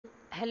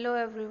Hello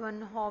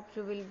everyone, hope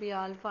you will be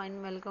all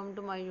fine. Welcome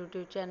to my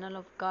YouTube channel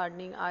of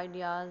gardening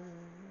ideas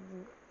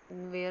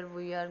where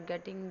we are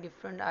getting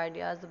different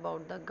ideas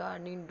about the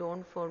gardening.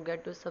 Don't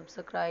forget to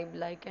subscribe,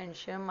 like and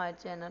share my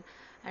channel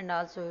and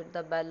also hit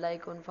the bell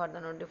icon for the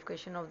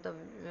notification of the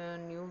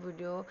new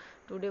video.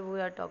 Today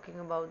we are talking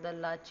about the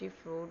lychee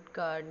fruit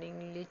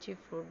gardening. Lychee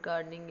fruit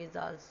gardening is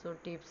also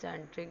tips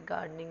and trick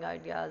gardening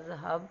ideas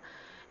hub,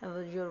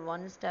 your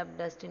one-step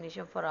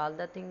destination for all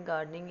the thing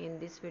gardening. In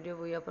this video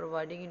we are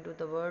providing into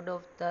the world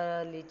of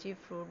the lychee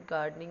fruit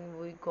gardening.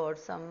 We got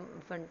some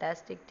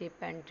fantastic tip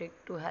and trick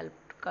to help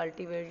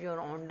cultivate your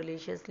own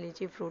delicious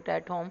lychee fruit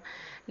at home.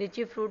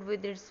 Lychee fruit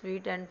with its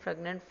sweet and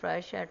fragrant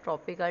fresh and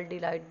tropical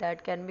delight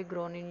that can be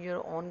grown in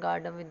your own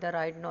garden with the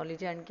right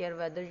knowledge and care.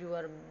 Whether you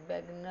are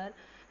beginner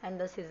and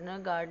the seasonal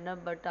gardener,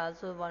 but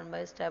also one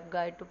by step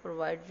guide to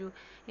provide you.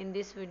 In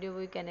this video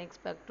we can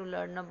expect to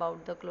learn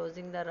about the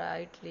closing the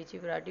right lychee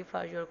variety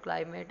for your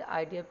climate,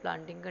 ideal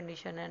planting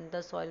condition and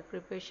the soil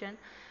preparation,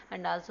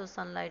 and also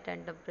sunlight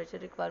and temperature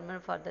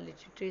requirement for the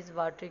lychee trees,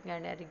 watering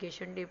and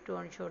irrigation tip to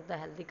ensure the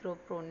healthy crop,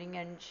 pruning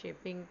and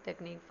shaping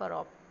technique for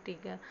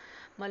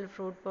optimal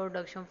fruit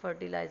production,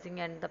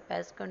 fertilizing and the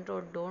pest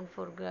control. Don't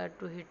forget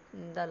to hit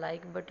the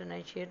like button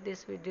and share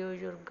this video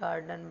your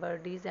garden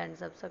buddies and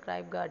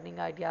subscribe gardening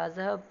ideas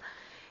hub.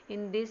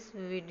 In this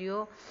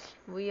video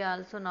we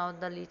also know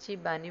the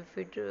lychee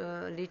benefit.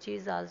 Lychee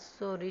is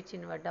also rich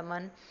in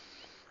vitamin.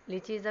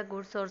 Lychee is a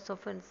good source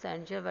of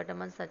essential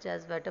vitamins such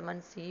as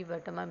vitamin C,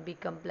 vitamin B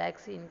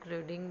complex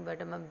including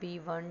vitamin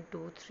B1,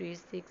 2, 3,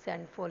 6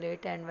 and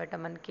folate, and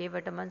vitamin K.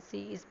 Vitamin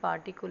C is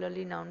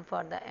particularly known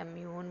for the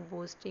immune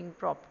boosting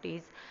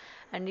properties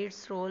and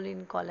its role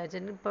in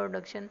collagen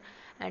production.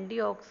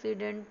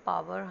 Antioxidant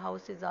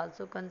powerhouse is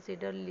also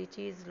considered.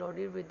 Lychee is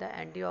loaded with the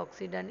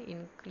antioxidant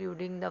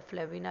including the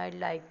flavonoid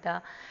like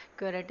the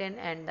quercetin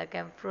and the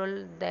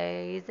camphorol.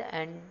 These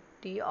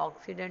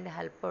antioxidant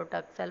help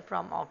protect cell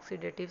from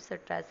oxidative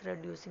stress,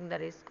 reducing the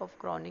risk of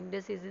chronic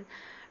diseases.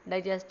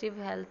 Digestive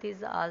health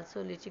is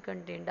also lychee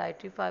contain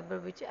dietary fiber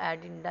which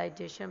aid in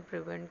digestion,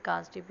 prevent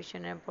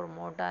constipation and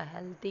promote a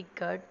healthy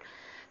gut.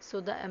 So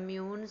the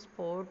immune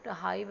support,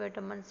 high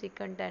vitamin C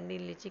content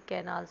in lychee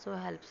can also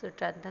help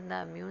strengthen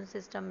the immune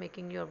system,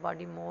 making your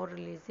body more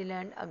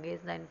resilient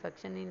against the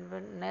infection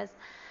illness.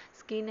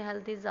 Skin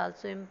health is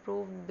also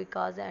improved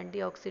because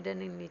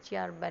antioxidants in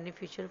lychee are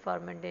beneficial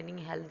for maintaining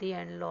healthy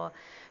and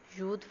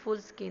youthful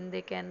skin.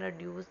 They can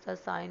reduce the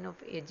sign of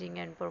aging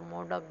and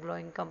promote a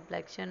glowing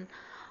complexion.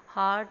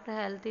 Heart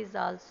health is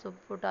also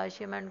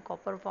potassium and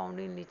copper found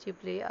in lychee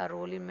play a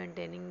role in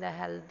maintaining the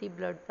healthy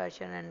blood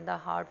pressure and the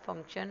heart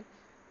function.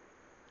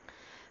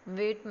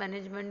 Weight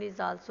management is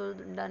also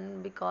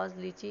done because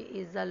lychee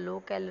is a low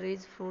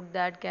calories fruit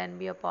that can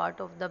be a part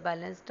of the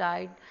balanced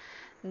diet.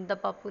 The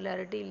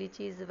popularity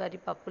lychee is a very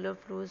popular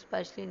fruit,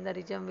 especially in the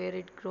region where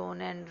it grown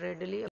and readily